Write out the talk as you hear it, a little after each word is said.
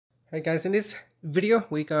Hi guys, in this video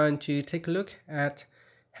we're going to take a look at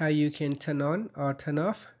how you can turn on or turn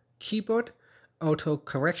off keyboard auto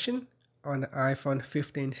correction on the iPhone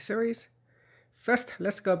 15 series. First,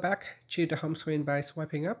 let's go back to the home screen by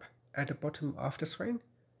swiping up at the bottom of the screen.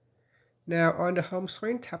 Now on the home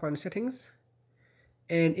screen, tap on settings,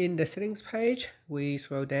 and in the settings page we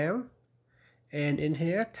scroll down, and in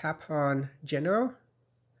here tap on general,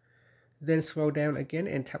 then scroll down again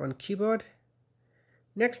and tap on keyboard.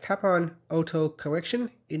 Next, tap on auto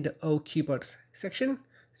correction in the all keyboards section.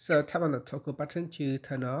 So tap on the toggle button to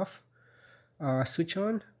turn off or switch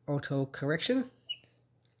on auto correction.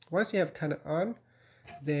 Once you have turned it on,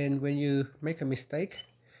 then when you make a mistake,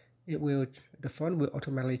 the phone will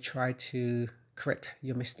automatically try to correct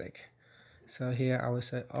your mistake. So here I will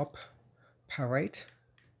say operate,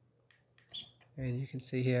 and you can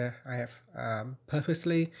see here I have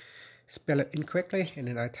purposely spelled it incorrectly, and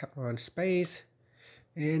then I tap on space.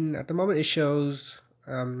 And at the moment it shows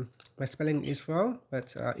my spelling is wrong,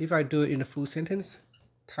 but if I do it in a full sentence,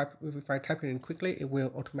 if I type it in quickly, it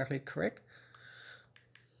will automatically correct.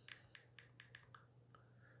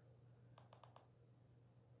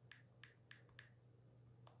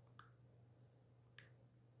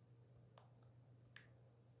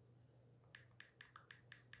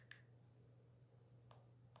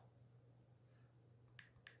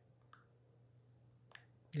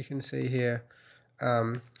 You can see here,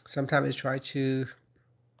 sometimes it tries to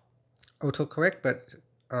autocorrect, but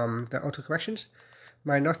the autocorrections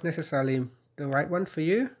might not necessarily the right one for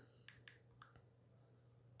you.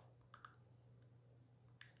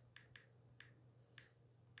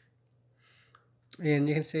 And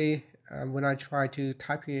you can see when I try to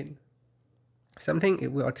type in something,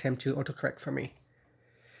 it will attempt to autocorrect for me.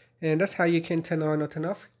 And that's how you can turn on or turn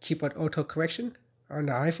off keyboard autocorrection on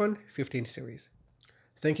the iPhone 15 series.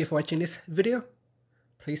 Thank you for watching this video.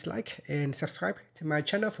 Please like and subscribe to my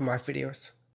channel for more videos.